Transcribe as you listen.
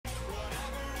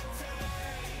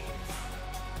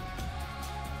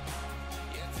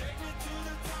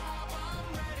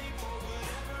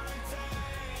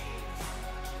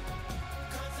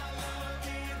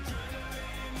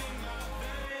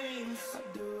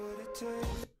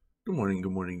Good morning,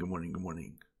 good morning, good morning, good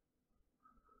morning.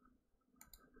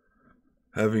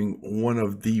 Having one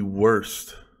of the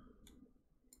worst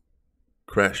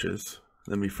crashes.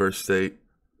 Let me first state,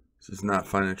 this is not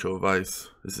financial advice.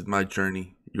 This is my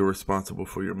journey. You're responsible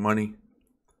for your money.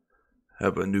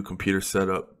 Have a new computer set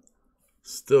up.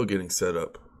 Still getting set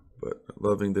up, but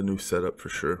loving the new setup for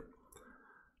sure.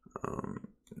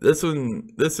 This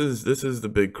is the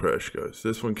big crash, guys.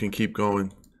 This one can keep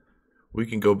going. We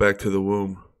can go back to the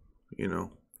womb,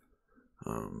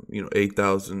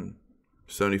 8,000,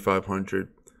 7,500.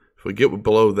 If we get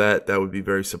below that, that would be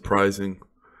very surprising.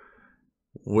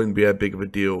 Wouldn't be that big of a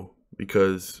deal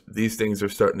because these things are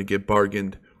starting to get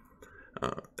bargained.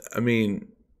 I think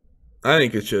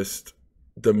it's just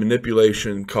the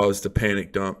manipulation caused the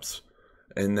panic dumps,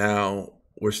 and now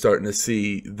we're starting to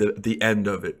see the end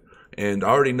of it. And I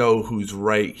already know who's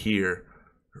right here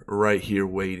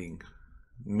waiting.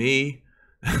 Me,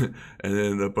 and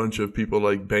then a bunch of people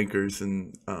like bankers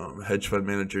and hedge fund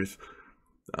managers.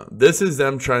 This is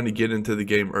them trying to get into the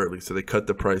game early, so they cut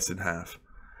the price in half.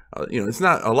 It's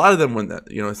not a lot of them when that.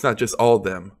 It's not just all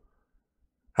them.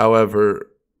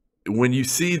 However, when you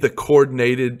see the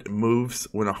coordinated moves,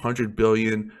 when 100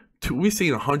 billion, we've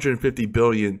seen 150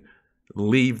 billion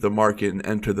leave the market and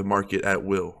enter the market at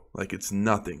will, like it's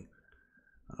nothing.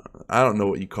 I don't know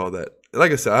what you call that.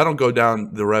 Like I said, I don't go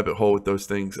down the rabbit hole with those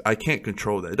things. I can't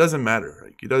control that. It doesn't matter.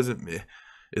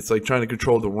 It's like trying to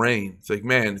control the rain. It's like,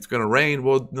 man, it's gonna rain.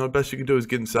 Well, the best you can do is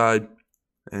get inside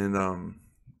and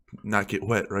not get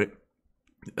wet, right?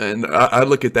 And I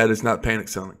look at that as not panic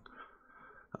selling.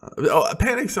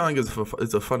 Panic selling is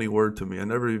a funny word to me. I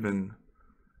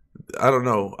don't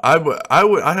know.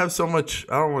 I have so much.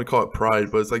 I don't want to call it pride,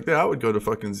 but it's like, I would go to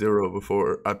fucking zero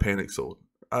before I panic sold.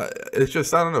 It's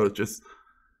just, I don't know. It's just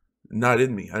not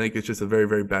in me. I think it's just a very,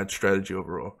 very bad strategy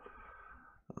overall.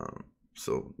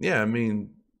 So yeah,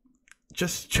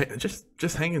 just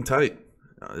hanging tight.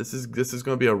 This is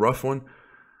going to be a rough one.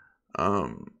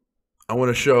 I want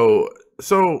to show.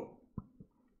 So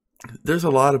there's a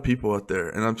lot of people out there,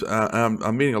 and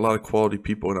I'm meeting a lot of quality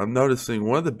people, and I'm noticing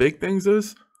one of the big things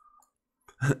is.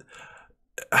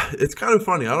 It's kind of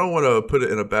funny. I don't want to put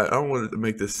it in a bad. I don't want to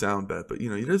make this sound bad, but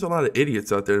there's a lot of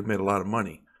idiots out there that made a lot of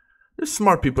money. There's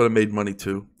smart people that made money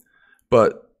too,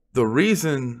 but the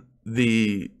reason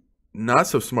the not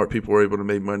so smart people were able to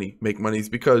make money is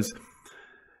because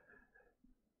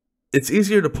it's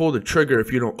easier to pull the trigger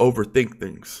if you don't overthink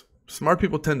things. Smart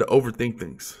people tend to overthink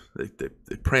things.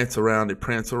 They prance around. They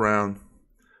prance around. I'll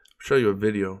show you a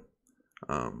video.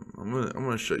 I'm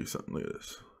gonna show you something. Look at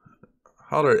this.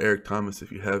 Holler at Eric Thomas if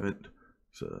you haven't.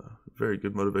 He's a very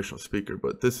good motivational speaker,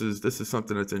 but this is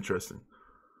something that's interesting.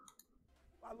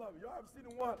 I love it. Y'all ever seen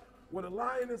the one where the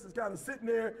lioness is kind of sitting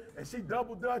there and she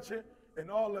double dutching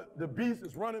and all the beasts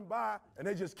is running by and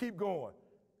they just keep going.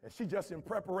 And she just in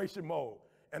preparation mode.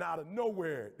 And out of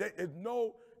nowhere, there is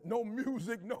no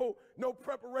music, no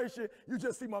preparation. You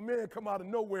just see my man come out of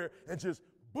nowhere and just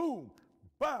boom,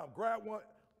 bam, grab one,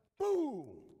 boom.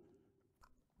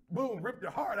 Boom, rip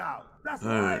your heart out. That's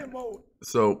lion mode.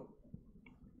 So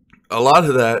a lot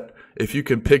of that, if you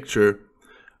can picture,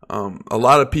 a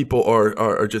lot of people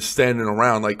are just standing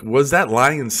around. Like, was that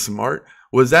lion smart?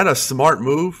 Was that a smart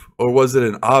move or was it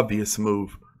an obvious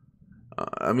move?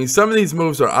 Some of these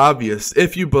moves are obvious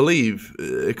if you believe.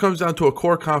 It comes down to a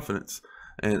core confidence.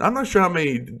 And I'm not sure how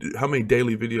many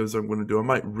daily videos I'm going to do. I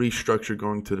might restructure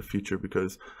going to the future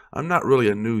because I'm not really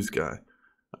a news guy.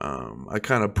 I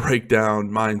kind of break down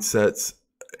mindsets,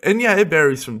 and yeah, it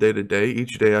varies from day to day.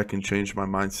 Each day I can change my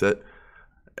mindset,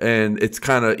 and it's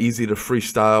kind of easy to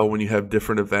freestyle when you have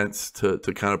different events to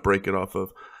kind of break it off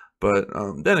of. But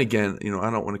then again, I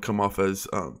don't want to come off as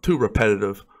too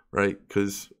repetitive, right?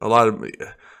 Because a lot of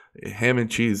ham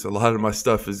and cheese, a lot of my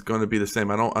stuff is going to be the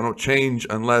same. I don't change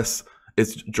unless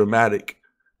it's dramatic,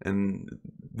 and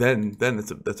then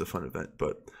that's a fun event.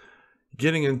 But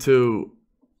getting into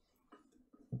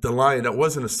the lion, that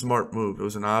wasn't a smart move. It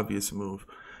was an obvious move.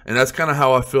 And that's kind of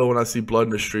how I feel when I see blood in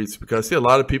the streets, because I see a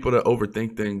lot of people that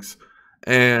overthink things.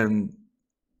 And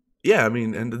yeah,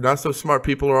 and the not so smart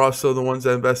people are also the ones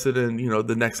that invested in,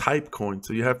 the next hype coin.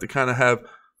 So you have to kind of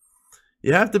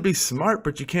you have to be smart,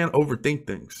 but you can't overthink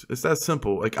things. It's that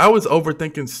simple. Like, I was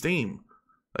overthinking Steam,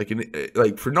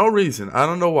 like for no reason. I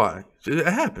don't know why. It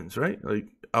happens, right? Like,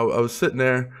 I was sitting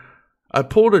there, I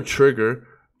pulled a trigger,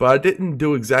 but I didn't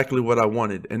do exactly what I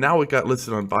wanted. And now it got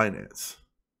listed on Binance.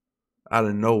 Out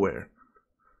of nowhere.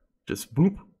 Just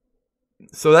boop.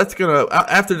 So that's going to,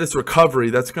 after this recovery,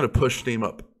 that's going to push Steam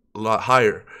up a lot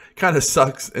higher. Kind of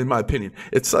sucks, in my opinion.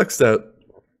 It sucks that,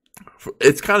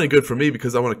 it's kind of good for me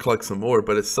because I want to collect some more,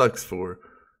 but it sucks for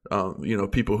You know,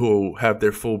 people who have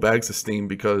their full bags of steam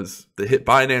because they hit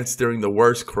Binance during the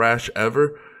worst crash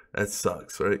ever. That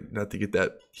sucks, right? Not to get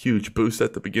that huge boost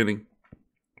at the beginning.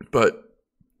 But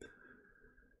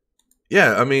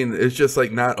yeah, I mean, it's just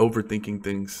like not overthinking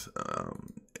things.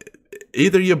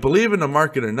 Either you believe in the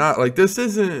market or not. Like, this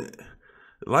isn't,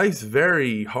 life's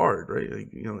very hard, right? Like,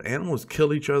 you know, animals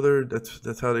kill each other.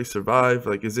 That's how they survive.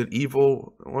 Like, is it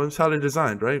evil? Well, it's how they're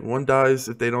designed, right? One dies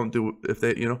if they don't do, if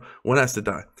they, you know, one has to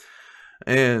die.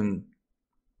 And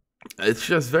it's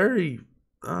just very,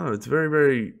 I don't know, it's very,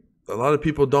 very, a lot of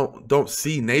people don't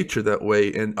see nature that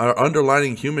way. And our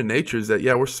underlying human nature is that,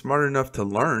 yeah, we're smart enough to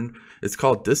learn. It's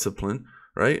called discipline,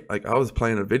 right? Like, I was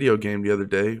playing a video game the other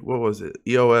day. What was it?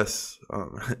 EOS.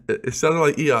 It sounded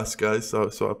like EOS, guys. So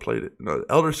I played it. No,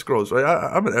 Elder Scrolls, right?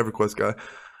 I'm an EverQuest guy.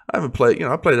 I haven't played, you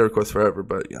know, I played EverQuest forever,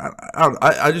 but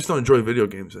I just don't enjoy video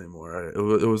games anymore.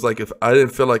 Right? It was like if I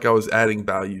didn't feel like I was adding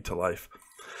value to life.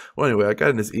 Well, anyway, I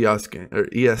got in this EOS game or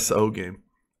ESO game,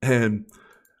 and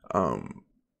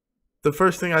the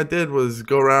first thing I did was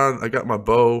go around. I got my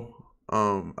bow.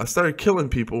 I started killing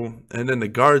people, and then the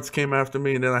guards came after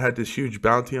me, and then I had this huge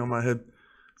bounty on my head.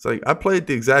 It's like I played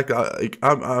the exact. Like,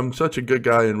 I'm such a good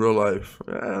guy in real life.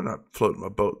 I'm not floating my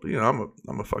boat, but you know,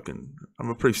 I'm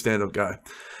a pretty stand-up guy,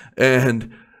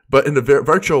 but in the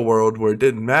virtual world where it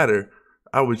didn't matter,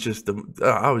 I was just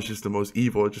the most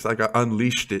evil. Just like I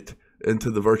unleashed it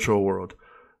into the virtual world.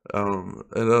 And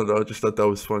I don't know, I just thought that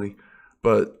was funny,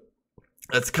 but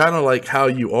that's kind of like how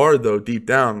you are, though, deep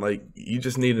down. Like, you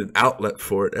just need an outlet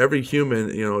for it. Every human,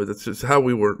 you know, that's just how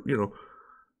we were, you know,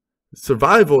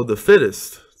 survival of the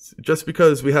fittest. Just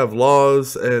because we have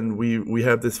laws and we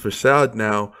have this facade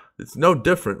now, it's no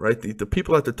different, right? The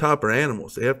people at the top are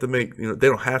animals. They have to make, you know, they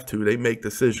don't have to. They make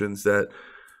decisions that,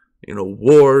 you know,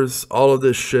 wars, all of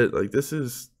this shit. Like, this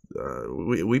is,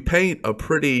 we paint a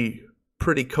pretty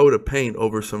coat of paint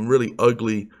over some really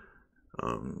ugly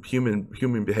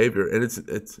human behavior, and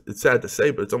it's sad to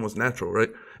say, but it's almost natural, right?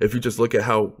 If you just look at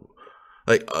how,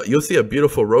 like, you'll see a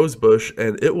beautiful rose bush,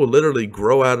 and it will literally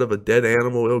grow out of a dead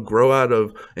animal. It'll grow out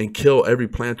of and kill every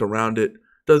plant around it.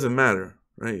 Doesn't matter,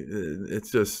 right?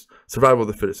 It's just survival of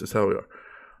the fittest is how we are.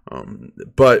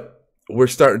 But we're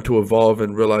starting to evolve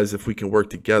and realize if we can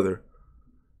work together,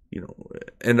 you know.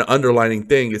 And the underlining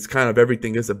thing is kind of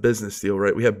everything is a business deal,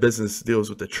 right? We have business deals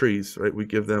with the trees, right? We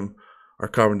give them our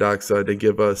carbon dioxide, they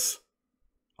give us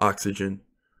oxygen.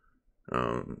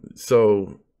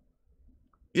 So,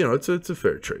 you know, it's a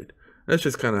fair trade. That's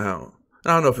just kind of how,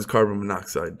 I don't know if it's carbon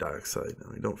monoxide, dioxide.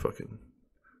 I mean, don't fucking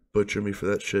butcher me for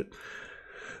that shit.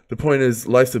 The point is,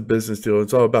 life's a business deal.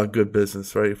 It's all about good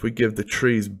business, right? If we give the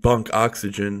trees bunk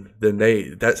oxygen, then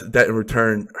that in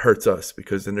return hurts us,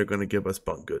 because then they're going to give us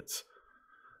bunk goods.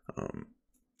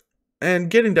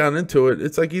 And getting down into it,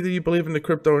 it's like either you believe in the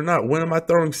crypto or not. When am I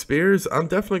throwing spears? I'm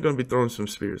definitely going to be throwing some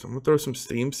spears. I'm going to throw some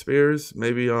steam spears.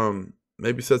 Maybe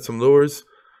set some lures.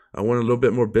 I want a little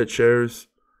bit more bit shares.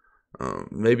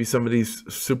 Maybe some of these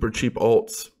super cheap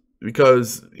alts,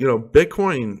 because, you know,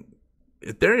 Bitcoin,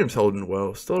 Ethereum's holding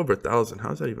well, still over 1,000.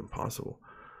 How's that even possible?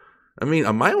 I mean,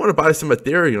 I might want to buy some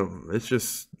Ethereum.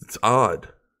 It's odd.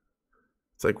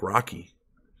 It's like rocky.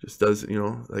 Just does, you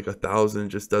know, like 1,000.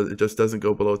 It just doesn't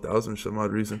go below 1,000 for some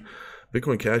odd reason.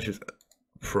 Bitcoin Cash is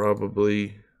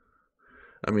probably,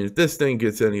 I mean, if this thing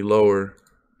gets any lower,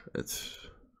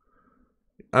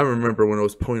 I remember when it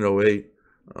was 0.08.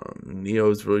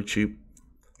 Neo is really cheap.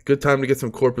 Good time to get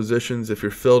some core positions if you're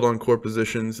filled on core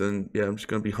positions. And yeah, I'm just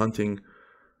gonna be hunting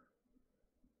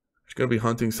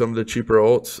some of the cheaper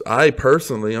alts. I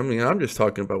personally, I mean, I'm just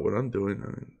talking about what I'm doing. I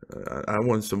mean, I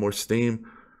want some more steam.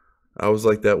 I was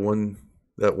like that one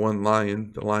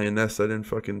lion, the lioness. I didn't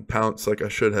fucking pounce like I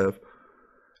should have.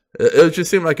 It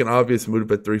just seemed like an obvious move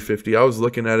at 350. I was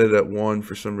looking at it at 1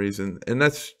 for some reason, and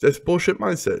that's bullshit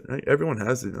mindset. Right? Everyone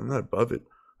has it. I'm not above it.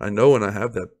 I know when I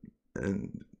have that,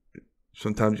 and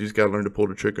sometimes you just gotta learn to pull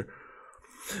the trigger.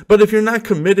 But if you're not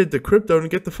committed to crypto, then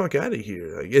get the fuck out of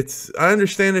here. Like, I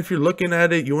understand if you're looking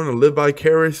at it, you want to live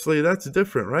vicariously. That's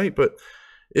different, right? But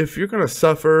if you're going to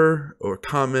suffer or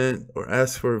comment or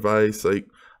ask for advice, like,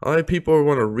 a lot of people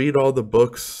want to read all the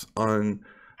books on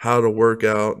how to work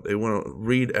out. They want to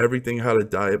read everything, how to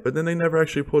diet, but then they never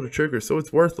actually pull the trigger. So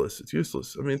it's worthless. It's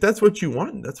useless. I mean, if that's what you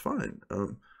want, that's fine.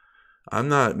 I'm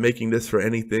not making this for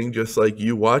anything. Just like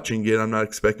you watching it, I'm not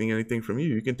expecting anything from you.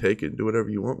 You can take it and do whatever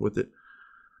you want with it.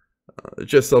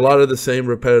 Just a lot of the same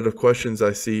repetitive questions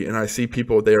I see, and I see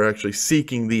people, they are actually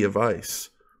seeking the advice.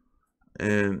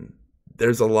 And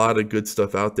there's a lot of good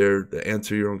stuff out there to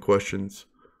answer your own questions.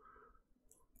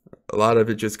 A lot of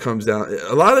it just comes down,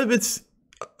 a lot of it's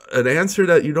an answer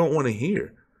that you don't want to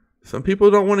hear. Some people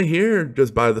don't want to hear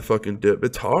just buy the fucking dip.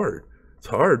 It's hard. It's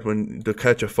hard when to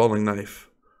catch a falling knife.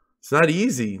 It's not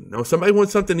easy. No, somebody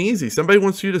wants something easy. Somebody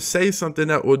wants you to say something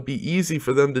that would be easy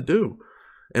for them to do.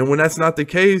 And when that's not the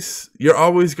case, you're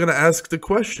always going to ask the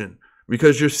question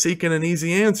because you're seeking an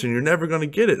easy answer and you're never going to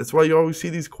get it. That's why you always see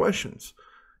these questions,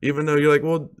 even though you're like,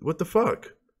 well, what the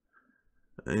fuck?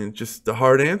 And just the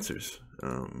hard answers.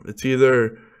 It's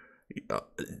either,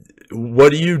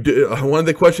 what do you do? One of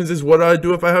the questions is, what do I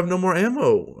do if I have no more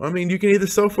ammo? I mean, you can either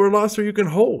sell for a loss or you can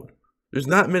hold. There's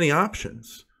not many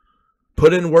options.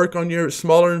 Put in work on your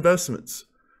smaller investments.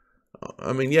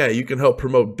 I mean, yeah, you can help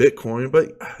promote Bitcoin,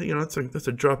 but you know, that's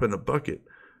a drop in the bucket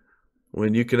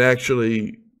when you can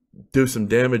actually do some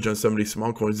damage on some of these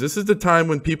small coins. This is the time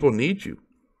when people need you.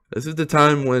 This is the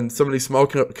time when some of these small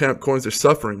cap coins are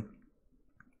suffering.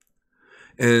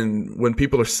 And when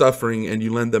people are suffering and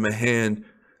you lend them a hand,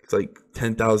 it's like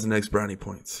 10,000x brownie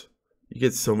points. You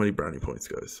get so many brownie points,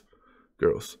 guys,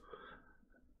 girls.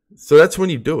 So that's when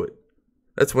you do it.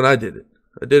 That's when I did it.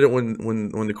 I did it when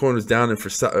the coin was down and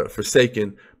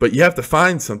forsaken. But you have to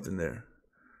find something there.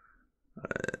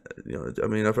 You know, I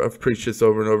mean, I've preached this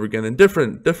over and over again in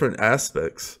different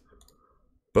aspects.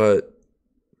 But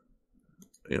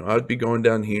you know, I'd be going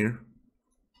down here.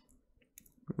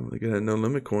 Look at that no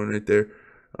limit coin right there.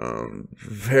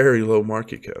 Very low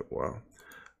market cap. Wow.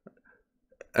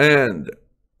 And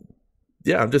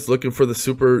yeah, I'm just looking for the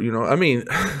super. You know, I mean.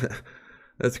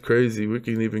 That's crazy. We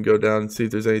can even go down and see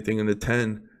if there's anything in the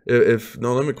 10. If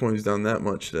no limit coin is down that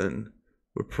much, then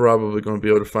we're probably going to be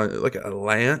able to find like a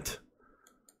Lant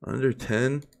under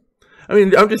 10. I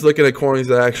mean, I'm just looking at coins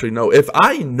that I actually know. If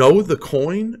I know the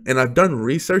coin and I've done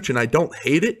research and I don't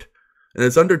hate it, and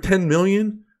it's under 10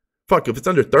 million, fuck, if it's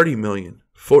under 30 million,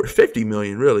 50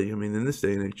 million, really, I mean, in this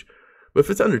day and age. But if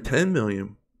it's under 10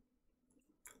 million,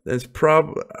 then it's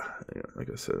probably, like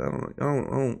I said, I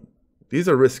don't. These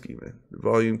are risky, man. The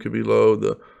volume could be low.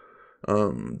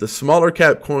 The smaller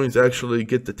cap coins actually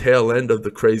get the tail end of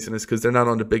the craziness because they're not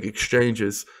on the big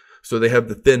exchanges. So they have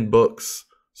the thin books.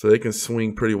 So they can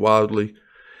swing pretty wildly.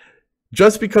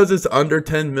 Just because it's under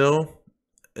 10 mil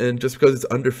and just because it's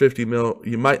under 50 mil,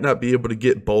 you might not be able to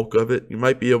get bulk of it. You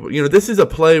might be able, you know, this is a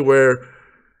play where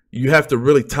you have to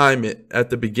really time it at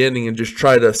the beginning and just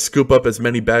try to scoop up as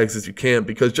many bags as you can,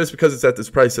 because just because it's at this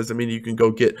price doesn't mean you can go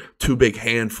get 2 big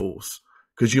handfuls,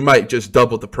 because you might just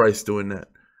double the price doing that.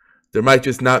 There might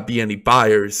just not be any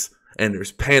buyers and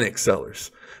there's panic sellers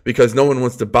because no one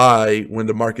wants to buy when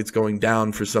the market's going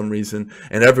down for some reason,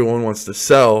 and everyone wants to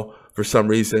sell for some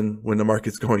reason when the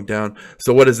market's going down.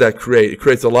 So what does that create? It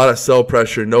creates a lot of sell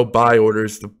pressure, no buy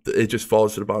orders. It just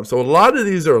falls to the bottom. So a lot of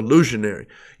these are illusionary.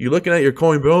 You're looking at your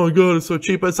coin, but oh my God, it's so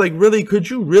cheap. But it's like, really, could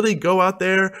you really go out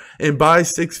there and buy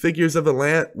 6 figures of a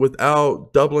Lant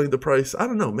without doubling the price? I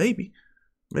don't know. Maybe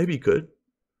you could.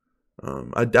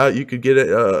 I doubt you could get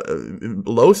it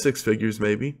below 6 figures,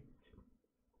 maybe.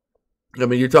 I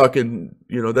mean, you're talking,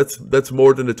 you know, that's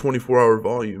more than a 24-hour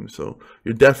volume. So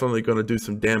you're definitely going to do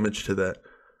some damage to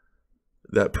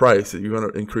that price. You're going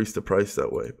to increase the price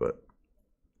that way. But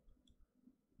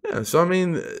yeah, so I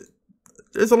mean,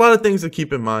 there's a lot of things to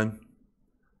keep in mind.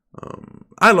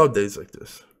 I love days like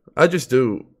this. I just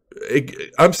do.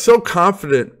 I'm so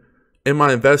confident in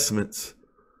my investments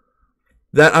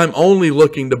that I'm only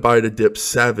looking to buy the dip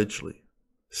savagely.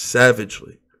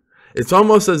 Savagely. It's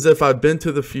almost as if I've been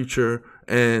to the future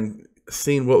and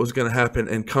seen what was going to happen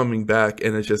and coming back,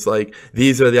 and it's just like,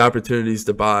 these are the opportunities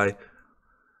to buy.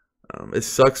 It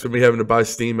sucks for me having to buy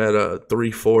Steam at a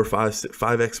 3, 4, 5,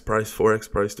 5x price, 4x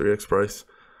price, 3x price.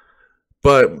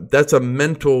 But that's a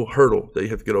mental hurdle that you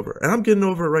have to get over. And I'm getting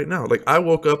over it right now. Like, I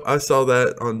woke up, I saw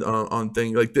that on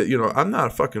thing. Like, you know, I'm not a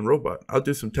fucking robot. I'll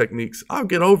do some techniques. I'll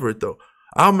get over it, though.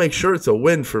 I'll make sure it's a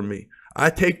win for me. I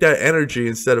take that energy,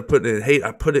 instead of putting it in hate,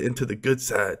 I put it into the good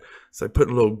side. It's like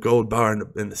putting a little gold bar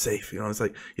in the safe. You know, it's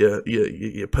like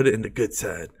you put it in the good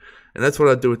side. And that's what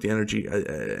I do with the energy.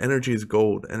 Energy is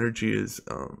gold. Energy is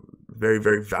very,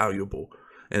 very valuable.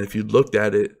 And if you looked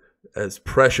at it as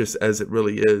precious as it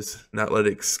really is, not let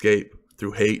it escape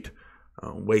through hate,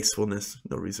 wastefulness,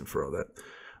 no reason for all that.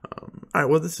 All right,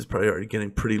 well, this is probably already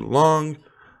getting pretty long.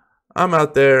 I'm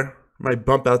out there. Might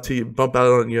bump into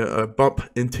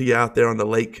you out there on the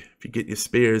lake if you get your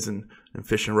spears and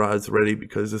fishing rods ready,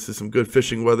 because this is some good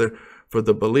fishing weather for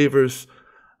the believers.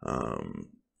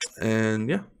 And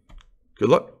yeah, good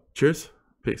luck. Cheers.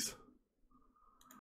 Peace.